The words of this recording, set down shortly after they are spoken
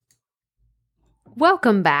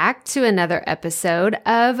Welcome back to another episode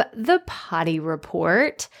of the Potty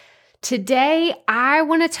Report. Today, I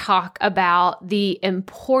want to talk about the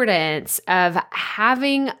importance of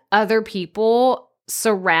having other people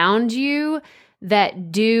surround you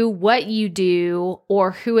that do what you do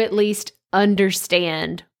or who at least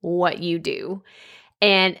understand what you do.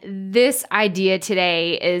 And this idea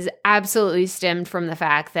today is absolutely stemmed from the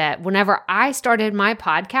fact that whenever I started my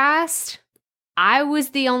podcast, I was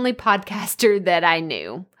the only podcaster that I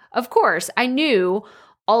knew. Of course, I knew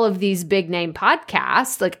all of these big name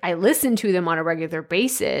podcasts. Like, I listened to them on a regular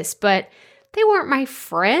basis, but they weren't my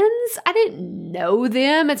friends. I didn't know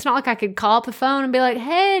them. It's not like I could call up the phone and be like,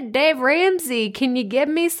 hey, Dave Ramsey, can you give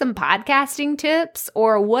me some podcasting tips?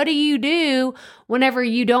 Or what do you do whenever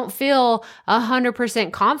you don't feel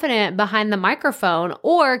 100% confident behind the microphone?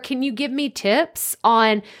 Or can you give me tips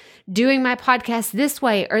on doing my podcast this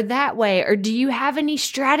way or that way? Or do you have any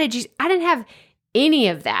strategies? I didn't have any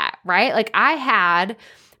of that, right? Like, I had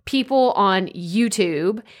people on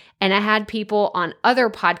YouTube and I had people on other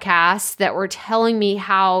podcasts that were telling me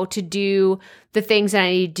how to do the things that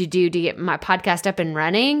I needed to do to get my podcast up and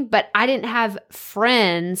running, but I didn't have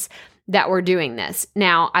friends that were doing this.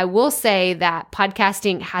 Now, I will say that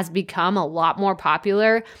podcasting has become a lot more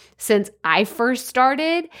popular since I first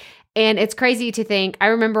started. And it's crazy to think, I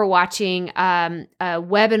remember watching a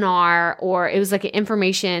webinar, or it was like an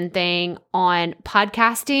information thing on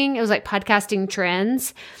podcasting. It was like podcasting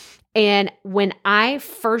trends. And when I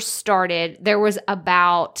first started, there was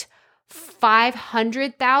about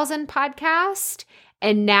 500,000 podcasts.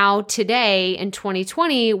 And now today in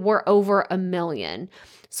 2020, we're over 1 million.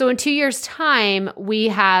 So in 2 years' time, we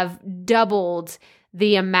have doubled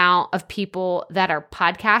the amount of people that are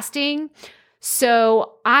podcasting.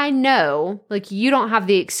 So I know, like, you don't have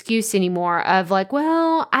the excuse anymore of like,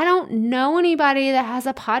 well, I don't know anybody that has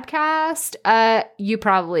a podcast. You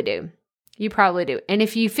probably do. You probably do. And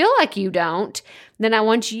if you feel like you don't, then I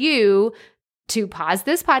want you to pause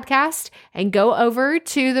this podcast and go over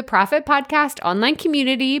to the Profit Podcast online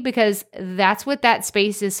community, because that's what that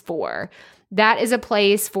space is for. That is a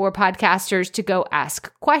place for podcasters to go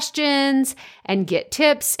ask questions and get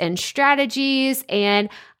tips and strategies. And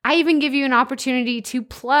I even give you an opportunity to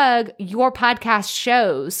plug your podcast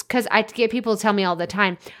shows, because I get people to tell me all the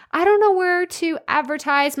time, I don't know where to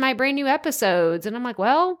advertise my brand new episodes. And I'm like,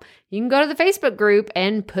 well, you can go to the Facebook group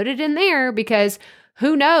and put it in there, because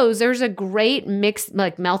who knows, there's a great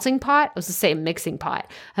melting pot. I was going to say mixing pot,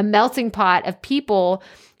 a melting pot of people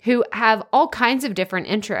who have all kinds of different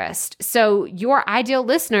interests. So your ideal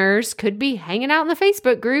listeners could be hanging out in the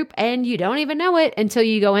Facebook group and you don't even know it until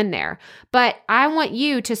you go in there. But I want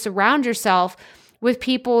you to surround yourself with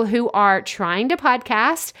people who are trying to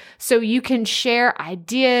podcast so you can share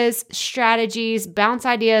ideas, strategies, bounce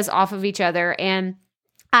ideas off of each other. And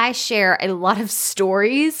I share a lot of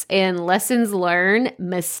stories and lessons learned,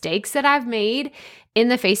 mistakes that I've made in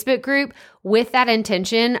the Facebook group with that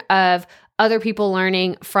intention of other people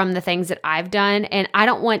learning from the things that I've done. And I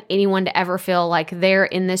don't want anyone to ever feel like they're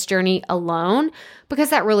in this journey alone, because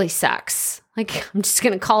that really sucks. Like, I'm just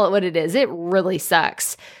going to call it what it is. It really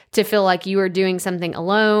sucks to feel like you are doing something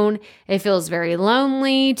alone. It feels very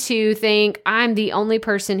lonely to think I'm the only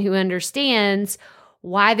person who understands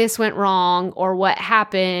why this went wrong or what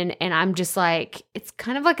happened. And I'm just like, it's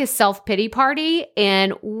kind of like a self-pity party,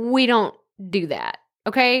 and we don't do that.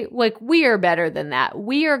 Okay, like, we are better than that.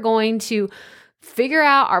 We are going to figure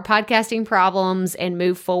out our podcasting problems and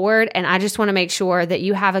move forward. And I just want to make sure that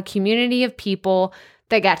you have a community of people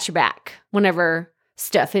that got your back whenever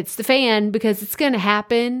stuff hits the fan, because it's going to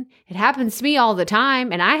happen. It happens to me all the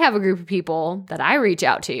time. And I have a group of people that I reach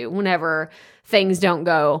out to whenever things don't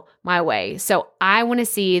go my way. So I want to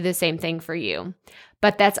see the same thing for you.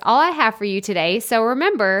 But that's all I have for you today. So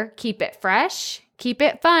remember, keep it fresh, keep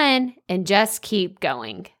it fun, and just keep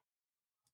going.